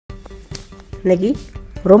இன்றைக்கி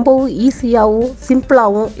ரொம்பவும் ஈஸியாகவும்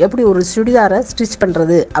சிம்பிளாகவும் எப்படி ஒரு சுடிதாரை ஸ்டிச்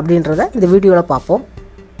பண்ணுறது அப்படின்றத இந்த வீடியோவில் பார்ப்போம்.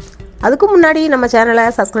 அதுக்கு முன்னாடி நம்ம சேனலை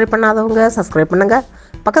சப்ஸ்கிரைப் பண்ணாதவங்க சப்ஸ்கிரைப் பண்ணுங்கள்.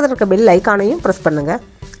 பக்கத்தில் இருக்க பெல் ஐக்கானையும் ப்ரெஸ் பண்ணுங்கள்.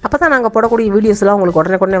 அப்போ தான் நாங்கள் போடக்கூடிய வீடியோஸ்லாம்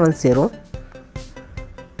உங்களுக்கு உடனே வந்து சேரும்.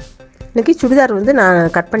 இன்றைக்கி சுடிதார் நான்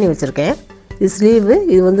கட் பண்ணி வச்சுருக்கேன். இது ஸ்லீவு,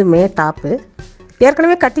 இது மே டாப்பு.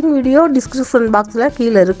 ஏற்கனவே கட்டிங் வீடியோ டிஸ்கிரிப்ஷன் பாக்ஸில்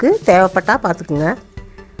கீழே இருக்குது, தேவைப்பட்டால் பார்த்துக்குங்க.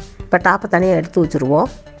 இப்போ டாப்பை தனியாக எடுத்து வச்சுருவோம்.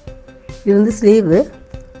 இது ஸ்லீவு.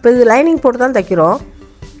 இப்போ இது லைனிங் போட்டு தான் தைக்கிறோம்.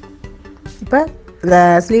 இப்போ இந்த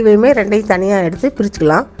ஸ்லீவையுமே ரெண்டையும் தனியாக எடுத்து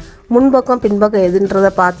பிரிச்சுக்கலாம். முன்பக்கம் பின்பக்கம்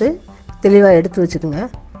எதுன்றதை பார்த்து தெளிவாக எடுத்து வச்சுக்கோங்க.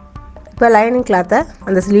 இப்போ லைனிங் கிளாத்தை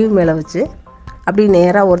அந்த ஸ்லீவ் மேலே வச்சு அப்படி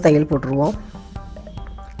நேராக ஒரு தையல் போட்டுருவோம்.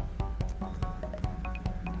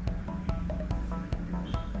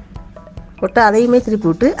 போட்டு அதையுமே திருப்பி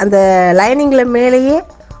விட்டு அந்த லைனிங்கில் மேலேயே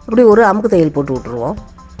அப்படி ஒரு அமுக்கு தையல் போட்டு விட்ருவோம்.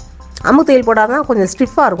 அமுக்கு தையல் போட்டால் தான் கொஞ்சம்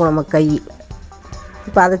ஸ்டிஃபாக இருக்கும் நம்ம கை.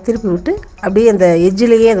 இப்போ அதை திருப்பி விட்டு அப்படியே அந்த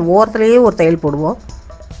எஜ்ஜிலேயே அந்த ஓரத்துலேயே ஒரு தையல் போடுவோம்.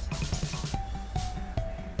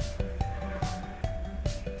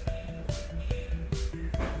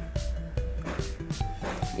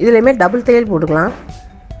 இதுலேயுமே டபுள் தையல் போட்டுக்கலாம்.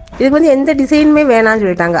 இதுக்கு எந்த டிசைனுமே வேணான்னு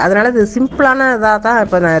சொல்லிட்டாங்க, அதனால் இது சிம்பிளான இதாக தான்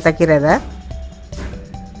இப்போ நான் தைக்கிறத.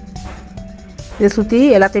 இதை சுற்றி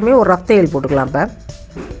எல்லாத்தையுமே ஒரு ரஃப் தையல் போட்டுக்கலாம். இப்போ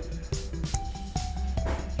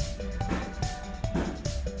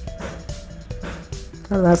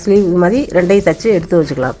அதான் ஸ்லீவ் இது மாதிரி ரெண்டையும் தைச்சி எடுத்து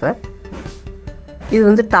வச்சுக்கலாம். இப்போ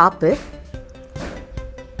இது டாப்பு.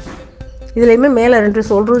 இதுலேயுமே மேலே 2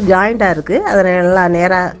 ஷோல்டரும் ஜாயிண்ட்டாக இருக்குது, அதை நல்லா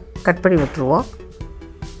நேராக கட் பண்ணி விட்டுருவோம்.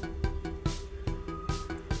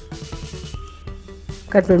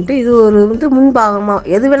 கட் பண்ணிட்டு இது ஒரு முன்பாகமாக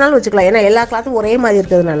எது வேணாலும் வச்சுக்கலாம். ஏன்னா எல்லா கிளாத்தும் ஒரே மாதிரி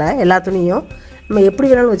இருக்கிறதுனால எல்லா துணியும் நம்ம எப்படி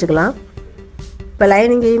வேணாலும் வச்சுக்கலாம். இப்போ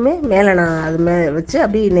லைனிங்கையுமே மேலே நான் அது வச்சு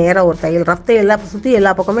அப்படி நேராக ஒரு தையல் ரஃப் தையல் சுற்றி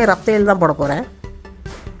எல்லா பக்கமே ரஃப் தையல் தான் போட போகிறேன்.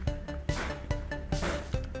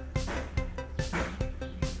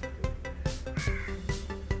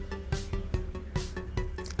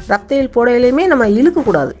 ரஃப் தையல் போடையிலையுமே நம்ம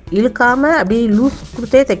இழுக்கக்கூடாது, இழுக்காமல் அப்படியே லூஸ்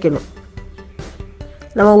கொடுத்தே தைக்கணும்.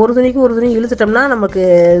 நம்ம ஒரு துணிக்கு ஒரு துணி இழுத்துட்டோம்னா நமக்கு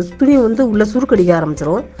துணி உள்ளே சுருக்கடிக்க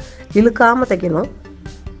ஆரம்பிச்சிடும். இழுக்காமல் தைக்கணும்.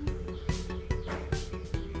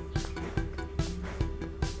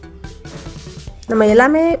 நம்ம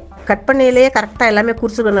எல்லாமே கட் பண்ணியிலேயே கரெக்டாக எல்லாமே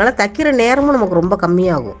குறிச்சுக்கிறதுனால தைக்கிற நேரமும் நமக்கு ரொம்ப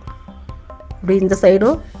கம்மியாகும். அப்படி இந்த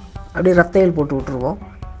சைடும் அப்படி ரஃப் தையல் போட்டு விட்ருவோம்.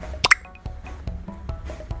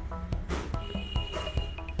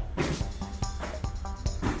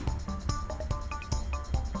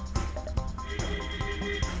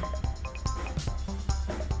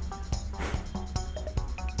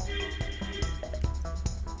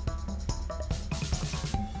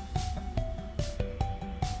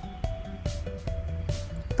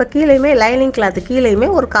 இப்போ கீழேயுமே லைனிங் கிளாத்து கீழேயுமே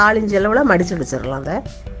ஒரு 1/4 இன்ச் அளவில் மடித்து வச்சிடலாம். அதை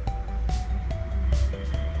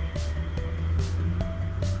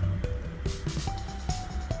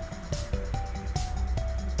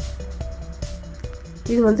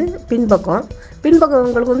இது பின்பக்கம். பின்பக்கம்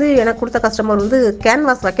உங்களுக்கு எனக்கு கொடுத்த கஸ்டமர்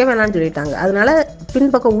கேன்வாஸ் வைக்க வேணாம்னு சொல்லிட்டாங்க. அதனால்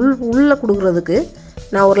பின்பக்கம் உள்ளே கொடுக்குறதுக்கு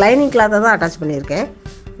நான் ஒரு லைனிங் கிளாத்தை தான் அட்டாச் பண்ணியிருக்கேன்.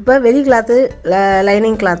 இப்போ வெளி கிளாத்து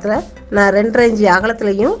லைனிங் கிளாத்தில் நான் 2.5 இன்ச்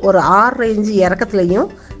அகலத்துலேயும் ஒரு 6 இன்ச் இறக்கத்துலேயும்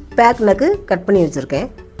பேக் நெக்கு கட் பண்ணி வச்சுருக்கேன்.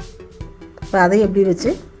 இப்போ அதை எப்படி வச்சு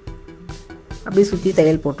அப்படியே சுற்றி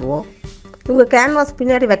தையல் போட்டுருவோம். இவங்க கேன்வாஸ்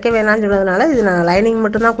பின்னாடி வைக்க வேணாம்னு சொன்னதுனால இது நான் லைனிங்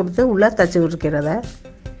மட்டும்தான் கொடுத்து உள்ளே தைச்சி விட்டுருக்கிறத.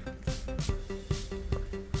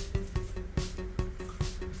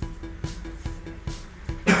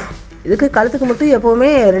 இதுக்கு கழுத்துக்கு மட்டும்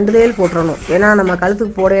எப்போவுமே 2 தையல் போட்டுறணும். ஏன்னா நம்ம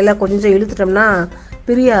கழுத்துக்கு போடையில் கொஞ்சம் இழுத்துட்டோம்னா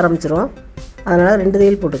பிரிய ஆரம்பிச்சிடும். அதனால் 2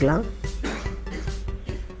 தையல் போட்டுக்கலாம்.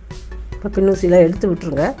 இப்போ பின்னூசிலாம் எடுத்து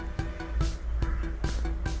விட்டுருங்க.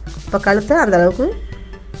 இப்போ கழுத்தை அந்தளவுக்கு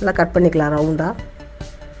நல்லா கட் பண்ணிக்கலாம் ரவுண்டாக.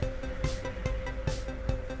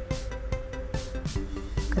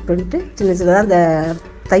 கட் பண்ணிவிட்டு சின்ன சின்னதாக அந்த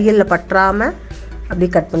தையலில் பற்றாமல் அப்படி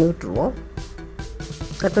கட் பண்ணி விட்டுருவோம்.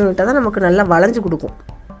 கட் பண்ணி விட்டால் தான் நமக்கு நல்லா வளைஞ்சு கொடுக்கும்.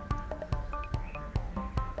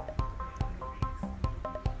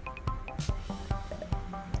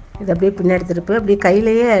 இது அப்படியே பின்னாடி திருப்பி அப்படியே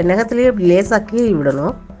கையிலேயே நகத்துலேயே அப்படி லேசாக கீறி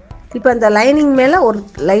விடணும். இப்போ அந்த லைனிங் மேலே ஒரு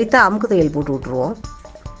லைட்டாக அமுக்கு தையல் போட்டு விட்ருவோம்.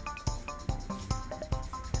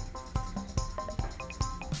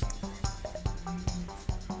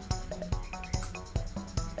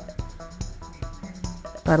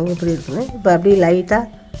 பாருங்கள் இப்படி இருக்குன்னு. இப்போ அப்படியே லைட்டாக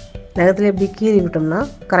நகத்துலேயே இப்படி கீறி விட்டோம்னா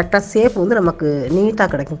கரெக்டாக ஷேப் நமக்கு நீட்டாக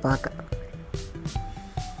கிடைக்கும் பார்க்க.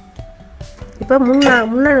 இப்போ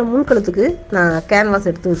முன்கழுத்துக்கு நான் கேன்வாஸ்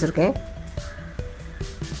எடுத்து வச்சுருக்கேன்.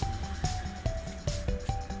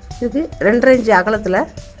 இதுக்கு 2.5 இன்ச் அகலத்தில்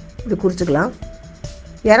இப்படி குறிச்சிக்கலாம்.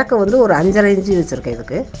 இறக்க வந்து ஒரு 5.5 இன்ச்சு வச்சுருக்கேன்.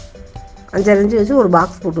 இதுக்கு 5.5 இன்ச்சு வச்சு ஒரு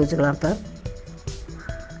பாக்ஸ் போட்டு வச்சுக்கலாம். இப்போ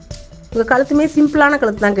உங்கள் கழுத்துமே சிம்பிளான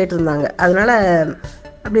கழுத்து தான் கேட்டிருந்தாங்க. அதனால்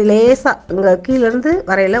அப்படி லேசாக இங்கே கீழேருந்து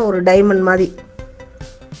வரையில் ஒரு டைமண்ட் மாதிரி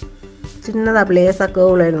சின்னதாக அப்படி லேசாக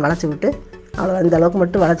கர்வ் லைன் வளைச்சி விட்டு, அவ்வளோ அந்த அளவுக்கு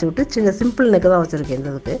மட்டும் வளைச்சி விட்டு சின்ன சிம்பிள் நெக்கு தான் வச்சுருக்கேன்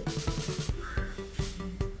இந்த இதுக்கு.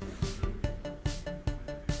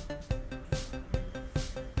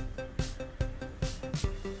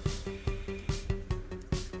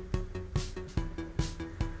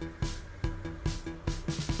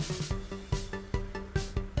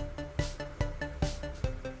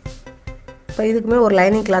 இப்போ இதுக்குமே ஒரு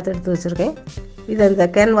லைனிங் கிளாத் எடுத்து வச்சுருக்கேன். இதை இந்த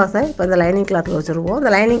கேன்வாஸை இப்போ இந்த லைனிங் கிளாத்தில் வச்சுருவோம். இந்த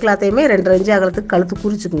லைனிங் கிளாத்தையுமே 2.5 இன்ச்சு அகலத்துக்கு கழுத்து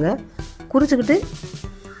குறிச்சிக்குங்க. குறிச்சிக்கிட்டு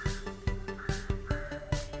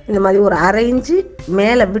இந்த மாதிரி ஒரு 1/2 இன்ச்சு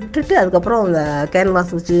மேலே விட்டுட்டு அதுக்கப்புறம் அந்த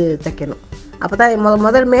கேன்வாஸ் வச்சு தைக்கணும். அப்போ தான்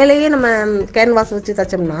முதல் மேலேயே நம்ம கேன்வாஸ் வச்சு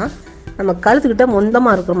தைச்சோம்னா நம்ம கழுத்துக்கிட்ட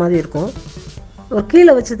மொந்தமாக இருக்கிற மாதிரி இருக்கும். ஒரு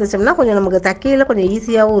கீழே வச்சு தைச்சோம்னா கொஞ்சம் நமக்கு தைக்கையில் கொஞ்சம்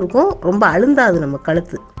ஈஸியாகவும் இருக்கும், ரொம்ப அழுந்தாது நம்ம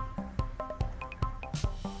கழுத்து.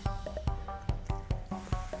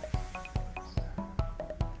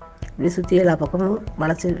 இப்படி சுற்றி எல்லா பக்கமும்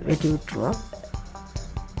வளைச்சி வெட்டி விட்டுருவோம்.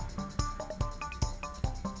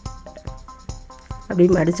 அப்படியே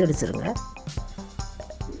மடித்து அடிச்சிருங்க.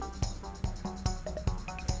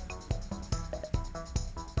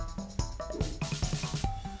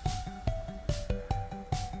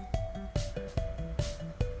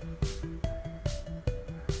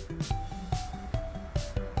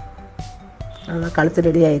 நல்லா கழுத்து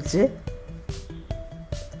ரெடி ஆயிடுச்சு.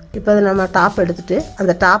 இப்போ அதை நம்ம டாப் எடுத்துகிட்டு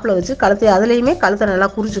அந்த டாப்பில் வச்சு அதுலேயுமே கழுத்தை நல்லா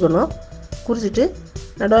குறிச்சிக்கணும். குறிச்சிட்டு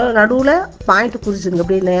நடுவில் பாயிண்ட்டு குறிச்சிங்க.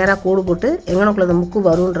 அப்படியே நேராக கோடு போட்டு எங்கனக்குள்ள அந்த முக்கு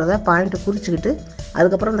வருன்றதை பாயிண்ட்டு குறிச்சிக்கிட்டு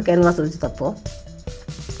அதுக்கப்புறம் அந்த கேன்வாஸ் வச்சு தைப்போம்.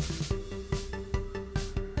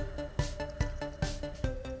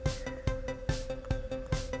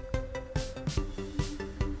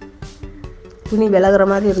 துணி விலகிற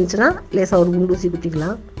மாதிரி இருந்துச்சுன்னா லேசாக ஒரு குண்டூசி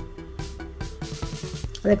குத்திக்கலாம்.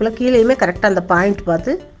 அதே போல் கீழேயுமே கரெக்டாக அந்த பாயிண்ட்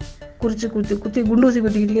பார்த்து குத்தி குண்டூசி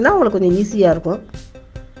குத்திக்கிட்டிங்கன்னா உங்களுக்கு கொஞ்சம் ஈஸியாக இருக்கும்.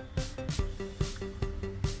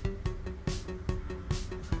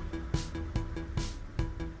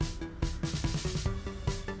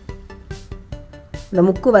 இந்த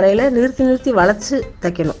முக்கு வரையில் நிறுத்தி வளைச்சி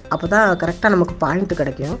தைக்கணும். அப்போ தான் கரெக்டாக நமக்கு பாயிண்ட்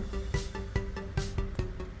கிடைக்கும்.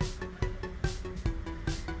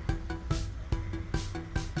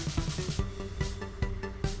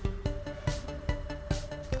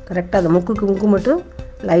 கரெக்டாக அந்த முக்கு மட்டும்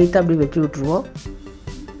லைட்டாக அப்படி வெட்டி விட்டுருவோம்.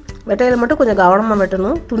 வெட்டையில் மட்டும் கொஞ்சம் கவனமாக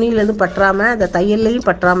வெட்டணும். துணியிலேருந்து பற்றாமல் அந்த தையல்லையும்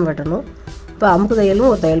பற்றாமல் வெட்டணும். இப்போ அமுக்கு தையலும்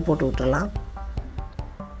ஒரு தையல் போட்டு விட்டுடலாம்.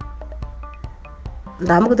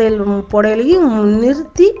 இந்த அமுக்கு தையல் புடையிலையும்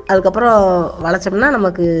நிறுத்தி அதுக்கப்புறம் வளைச்சோம்னா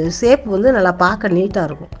நமக்கு ஷேப் வந்து நல்லா பார்க்க நீட்டாக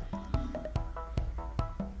இருக்கும்.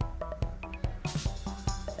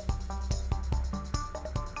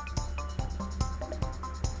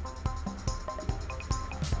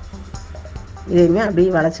 இதையுமே அப்படியே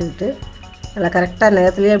வளைச்சிக்கிட்டு நல்லா கரெக்டாக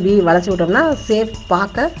நேரத்துலேயே அப்படியே வளைச்சி விட்டோம்னா ஷேப்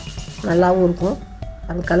பார்க்க நல்லாவும் இருக்கும்.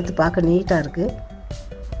 அது கழுத்து பார்க்க நீட்டாக இருக்குது.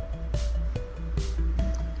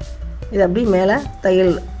 இது அப்படியே மேலே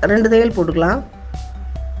தையல் 2 தையல் போட்டுக்கலாம்.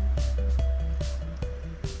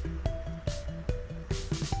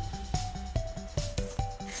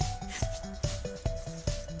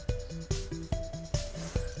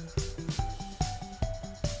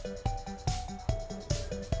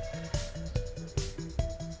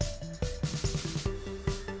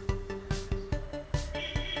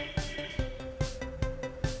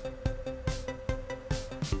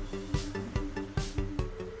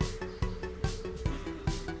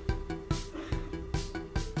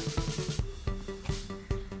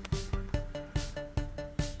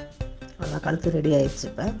 கழுத்து ரெடி ஆயிடுச்சு.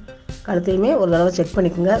 இப்போ கழுத்தையுமே ஒரு தடவை செக்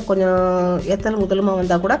பண்ணிக்கோங்க. கொஞ்சம் ஏத்தல் முதலுமா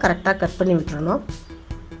வந்தால் கூட கரெக்டாக கட் பண்ணி விட்டுறணும்.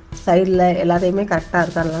 சைடில் எல்லாத்தையுமே கரெக்டாக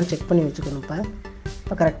இருக்கான்னு செக் பண்ணி வச்சுக்கணும்.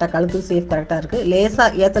 இப்போ கரெக்டாக கழுத்து சேஃப் கரெக்டாக இருக்குது.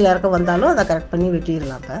 லேசாக ஏத்தல் இறக்க வந்தாலும் அதை கரெக்ட் பண்ணி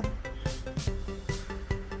வெட்டிடலாம்.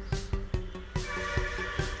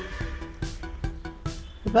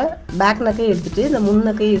 இப்போ பேக் நக்கையும் எடுத்துகிட்டு இந்த முன்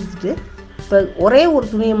நக்கையும் எடுத்துகிட்டு இப்போ ஒரே ஒரு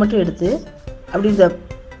துணியை மட்டும் எடுத்து அப்படி இந்த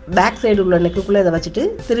பேக் சைடு உள்ள நெக்குக்குள்ளே இதை வச்சுட்டு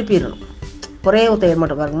திருப்பிடணும். ஒரே ஒரு தையல்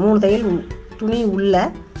மட்டும் பாருங்கள். 3 தையல் துணி உள்ள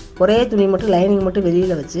ஒரே துணி மட்டும் லைனிங் மட்டும்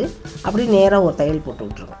வெளியில் வச்சு அப்படி நேராக ஒரு தையல் போட்டு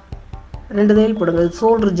விட்ருங்க. 2 தையல் போடுங்க.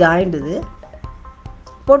 ஷோல்ட்ரு ஜாயிண்ட் இது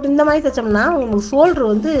போட்டு இந்த மாதிரி தைச்சோம்னா உங்களுக்கு ஷோல்ட்ரு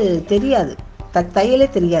வந்து தெரியாது, தையலே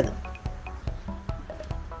தெரியாது.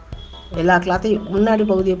 எல்லா கிளாத்தையும் முன்னாடி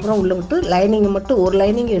பகுதியை பூரா உள்ளே விட்டு லைனிங்கை மட்டும் ஒரு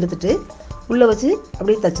லைனிங் எடுத்துகிட்டு உள்ளே வச்சு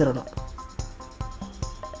அப்படியே தைச்சிடணும்.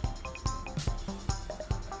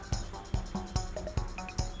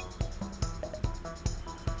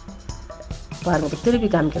 பாருங்கள். இப்போ திருப்பி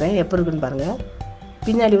காமிக்கிறேன் எப்போ இருக்குன்னு பாருங்கள்.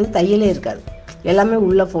 பின்னாடி வந்து தையலே இருக்காது, எல்லாமே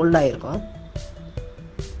உள்ளே ஃபோல்டாக இருக்கும்.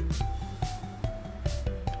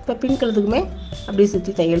 இப்போ பின் கழுத்துக்குமே அப்படியே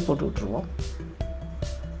சுற்றி தையல் போட்டு விட்ருவோம்.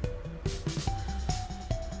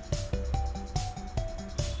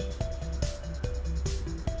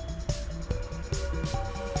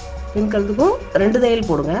 பின் கழுத்துக்கும் 2 தையல்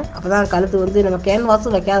போடுங்க. அப்போ தான் கழுத்து வந்து நம்ம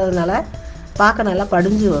கேன்வாஸும் வைக்காததுனால பார்க்க நல்லா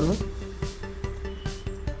படிஞ்சு வரும்.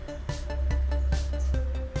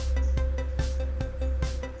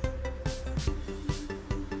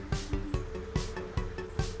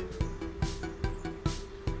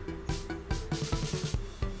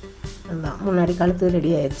 அதுதான் முன்னாடி கழுத்து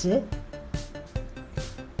ரெடி ஆயிடுச்சு.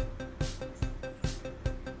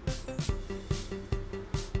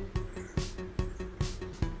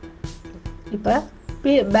 இப்போ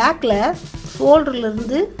பேக்கில்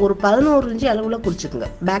ஷோல்டர்லேருந்து ஒரு 11 இன்ச்சு அளவில் குறிச்சிக்குங்க,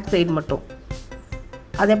 பேக் சைடு மட்டும்.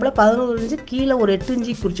 அதே போல் 11 இன்ச்சு கீழே ஒரு 8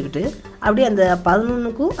 இன்ச்சு குறிச்சிக்கிட்டு அப்படியே அந்த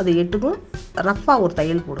 11க்கும் அது 8க்கும் ரஃப்பாக ஒரு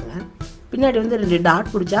தையல் போடுங்க. பின்னாடி வந்து 2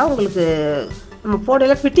 டாட் பிடிச்சா உங்களுக்கு நம்ம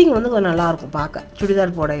போடையில் ஃபிட்டிங் வந்து கொஞ்சம் நல்லாயிருக்கும் பார்க்க,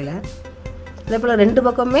 சுடிதார் போடையில். அதே போல் 2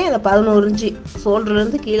 பக்கமே அந்த 11 இன்ச்சு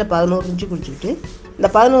ஷோல்டர்லேருந்து கீழே 11 இன்ச்சு குறிச்சிக்கிட்டு இந்த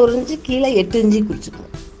 11 இன்ச்சு கீழே 8 இன்ச்சு குறிச்சிக்கணும்.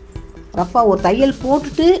 ரஃப்பாக ஒரு தையல்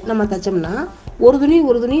போட்டுட்டு நம்ம தைச்சோம்னா ஒரு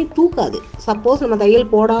துணி தூக்காது. சப்போஸ் நம்ம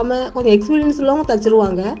தையல் போடாமல் கொஞ்சம் எக்ஸ்பீரியன்ஸ் உள்ளவங்க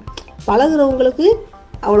தைச்சிருவாங்க, பழகுறவங்களுக்கு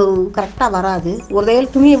அவ்வளோ கரெக்டாக வராது. ஒரு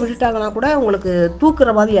தையல் துணியை விட்டுட்டாங்கன்னா கூட உங்களுக்கு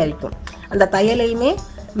தூக்குற மாதிரி ஆகிக்கும். அந்த தையலையுமே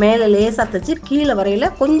மேலே லேசாக தைச்சி கீழே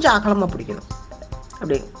வரையில் கொஞ்சம் அகலமாக பிடிக்கணும்.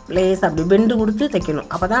 அப்படி லேசாக அப்படி பெண்டு கொடுத்து தைக்கணும்.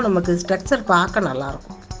 அப்போ தான் நமக்கு ஸ்ட்ரக்சர் பார்க்க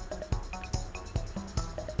நல்லாயிருக்கும்.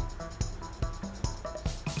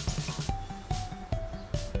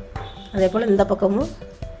 அதே போல் இந்த பக்கமும்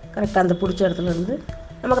கரெக்டாக அந்த பிடிச்ச இடத்துல இருந்து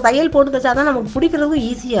நமக்கு தையல் போட்டு தைச்சா தான் நமக்கு பிடிக்கிறதுக்கும்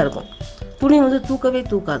ஈஸியாக இருக்கும். துணி வந்து தூக்கவே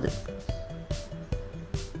தூக்காது.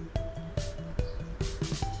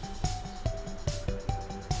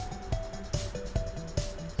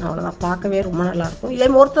 அவ்வளோதான், பார்க்கவே ரொம்ப நல்லாயிருக்கும். இதே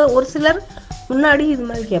ஒரு சிலர் முன்னாடி இது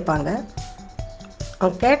மாதிரி கேட்பாங்க,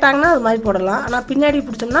 அவங்க கேட்டாங்கன்னா அது மாதிரி போடலாம். ஆனால் பின்னாடி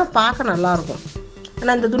பிடிச்சோம்னா பார்க்க நல்லாயிருக்கும்.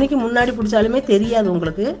 ஆனால் இந்த துணிக்கு முன்னாடி பிடிச்சாலுமே தெரியாது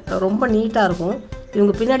உங்களுக்கு, ரொம்ப நீட்டாக இருக்கும்.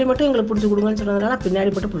 இவங்க பின்னாடி மட்டும் எங்களுக்கு பிடிச்சி கொடுங்கன்னு சொன்னதுனால பின்னாடி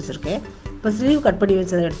மட்டும் பிடிச்சிருக்கேன். இப்போ ஸ்லீவ் கட் பண்ணி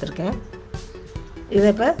வச்சதை எடுத்திருக்கேன். இதை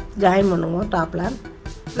இப்போ ஜாயின் பண்ணுவோம். டாப்பில்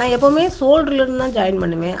நான் எப்போவுமே ஷோல்டர்லேருந்து தான் ஜாயின்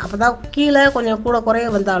பண்ணுவேன். அப்போ தான் கீழே கொஞ்சம் கூட குறைய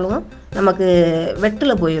வந்தாலும் நமக்கு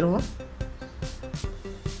வெட்டில் போயிடும்.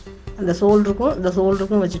 அந்த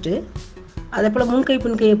ஷோல்டருக்கும் வச்சுட்டு அதே போல் முன்கை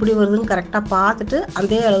பின்கை எப்படி வருதுன்னு கரெக்டாக பார்த்துட்டு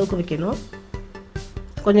அதே அளவுக்கு வைக்கணும்.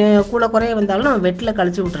 கொஞ்சம் கூட குறைய வந்தாலும் நம்ம வெட்டில்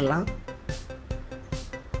கழிச்சு விட்டுடலாம்.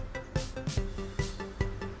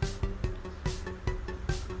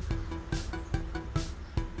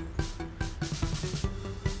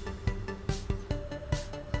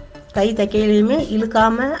 கை தைக்கையிலையுமே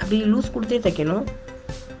இழுக்காமல் அப்படி லூஸ் கொடுத்தே தைக்கணும்.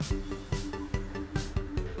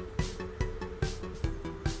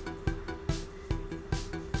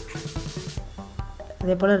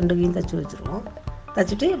 அதே போல் 2 கையும் தைச்சி வச்சுருவோம்.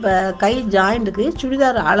 தைச்சிட்டு இப்போ கை ஜாயிண்ட்டுக்கு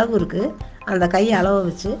சுடிதார் அளவு இருக்குது, அந்த கை அளவை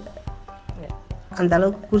வச்சு அந்த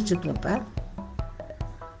அளவுக்கு குறிச்சிக்கணும். இப்போ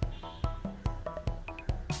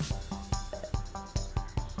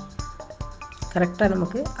கரெக்டாக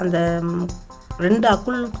நமக்கு அந்த 2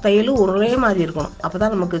 அக்குள் தையலும் ஒரே மாதிரி இருக்கணும். அப்போ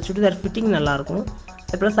தான் நமக்கு சுடிதார் ஃபிட்டிங் நல்லாயிருக்கும்.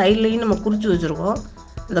 அதுபோல் சைட்லேயும் நம்ம குறிச்சி வச்சுருக்கோம்.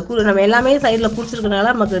 அந்த நம்ம எல்லாமே சைடில்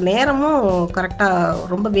குறிச்சிருக்கனால நமக்கு நேரமும் கரெக்டாக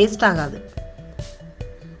ரொம்ப வேஸ்ட் ஆகாது,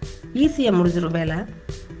 ஈஸியாக முடிஞ்சிடும் வேலை.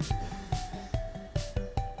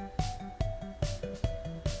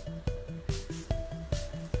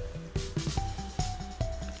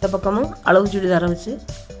 இந்த பக்கமும் அளவு சுடிதாரை வச்சு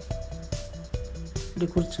இப்படி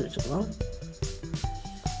குறிச்சு வச்சுக்குவோம்.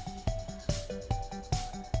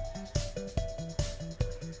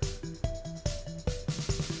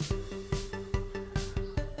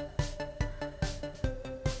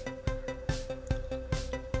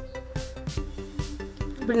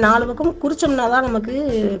 இப்படி 4 பக்கம் குறிச்சோம்னா தான் நமக்கு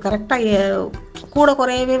கரெக்டாக கூட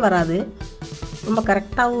குறையவே வராது, ரொம்ப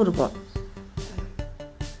கரெக்டாகவும் இருக்கும்.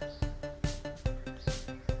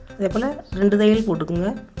 அதே போல் 2 தையல் போட்டுக்குங்க.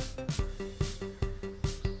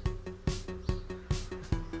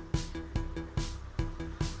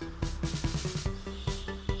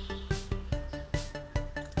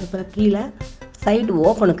 இப்போ கீழே சைடு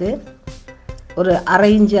ஓப்பனுக்கு ஒரு 1/2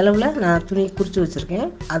 இன்ச் அளவில் நான் துணி குறித்து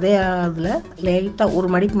வச்சுருக்கேன். அதே அதில் லைட்டாக ஒரு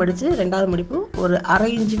மடிப்பு மடித்து 2வது மடிப்பு ஒரு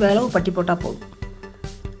 1/2 இன்ச்சு அளவு பட்டி போட்டால் போதும்.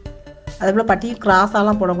 அதே போல் பட்டியும்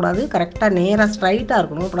கிராஸாலாம் போடக்கூடாது, கரெக்டாக நேராக ஸ்ட்ரைட்டாக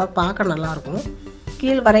இருக்கணும். அப்போ பார்க்க நல்லாயிருக்கும்.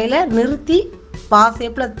 கீழ் வரையில் நிறுத்தி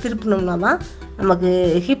ஷேப்பில் திருப்பினோம்னா தான் நமக்கு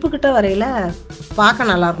ஹிப்புக்கிட்ட வரையில்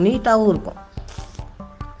பார்க்க நல்லாயிருக்கும், நீட்டாகவும் இருக்கும்.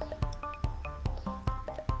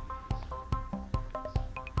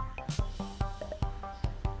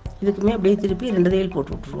 இதுக்குமே அப்படியே திருப்பி 2 தையல்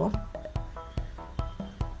போட்டு விட்டுருவோம்.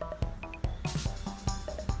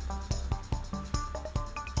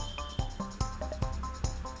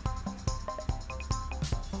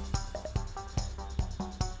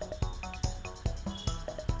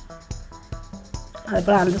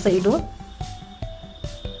 அதுக்கப்புறம் அந்த சைடும்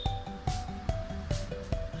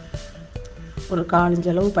ஒரு 1/4 இன்ச்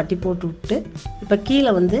அளவு பட்டி போட்டு விட்டு இப்போ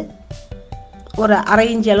கீழே வந்து ஒரு 1/2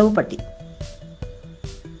 இன்ச் அளவு பட்டி.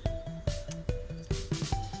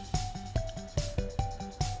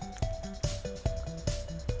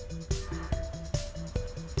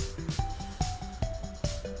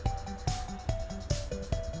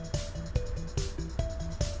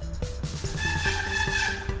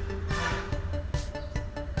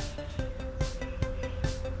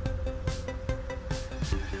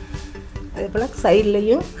 அதே போல்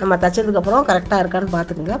சைட்லேயும் நம்ம தைச்சதுக்கப்புறம் கரெக்டாக இருக்கான்னு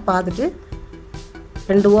பார்த்துக்குங்க. பார்த்துட்டு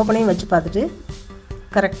 2 ஓப்பனையும் வச்சு பார்த்துட்டு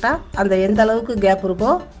கரெக்டாக அந்த எந்த அளவுக்கு கேப்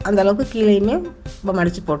இருக்கோ அந்த அளவுக்கு கீழேயுமே இப்போ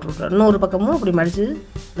மடித்து போட்டு விட்ருவோம். இன்னொரு பக்கமும் இப்படி மடித்து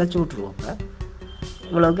தைச்சி விட்ருவோம். இப்போ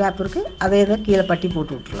இவ்வளோ கேப் இருக்குது, அதே இதை கீழே பட்டி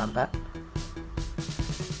போட்டு விட்ருலாம். இப்போ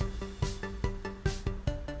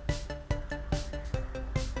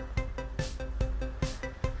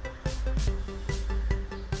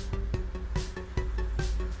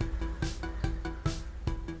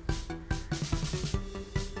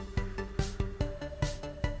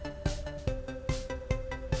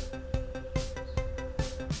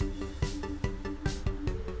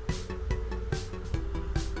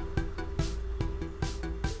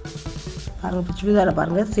பாருங்கள், இப்போ சுடிதாரை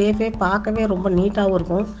பாருங்கள், சேஃபே பார்க்கவே ரொம்ப நீட்டாகவும்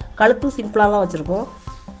இருக்கும். கழுத்தும் சிம்பிளாலாம் வச்சுருக்கோம்.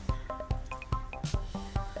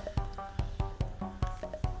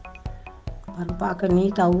 பாருங்கள், பார்க்க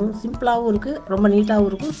நீட்டாகவும் சிம்பிளாகவும் இருக்குது, ரொம்ப நீட்டாகவும்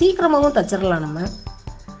இருக்கும். சீக்கிரமாகவும் தைச்சிடலாம். நம்ம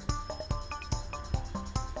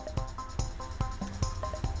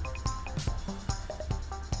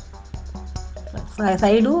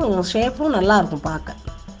சைடும் ஷேப்பும் நல்லாயிருக்கும் பார்க்க.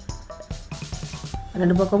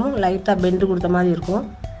 2 பக்கமும் லைட்டாக பெண்டு கொடுத்த மாதிரி இருக்கும்.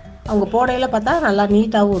 அவங்க போடையில் பார்த்தா நல்லா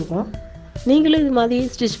நீட்டாகவும் இருக்கும். நீங்களும் இது மாதிரி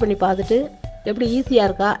ஸ்டிச் பண்ணி பார்த்துட்டு எப்படி ஈஸியாக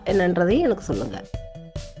இருக்கா என்னன்றதையும் எனக்கு சொல்லுங்கள்.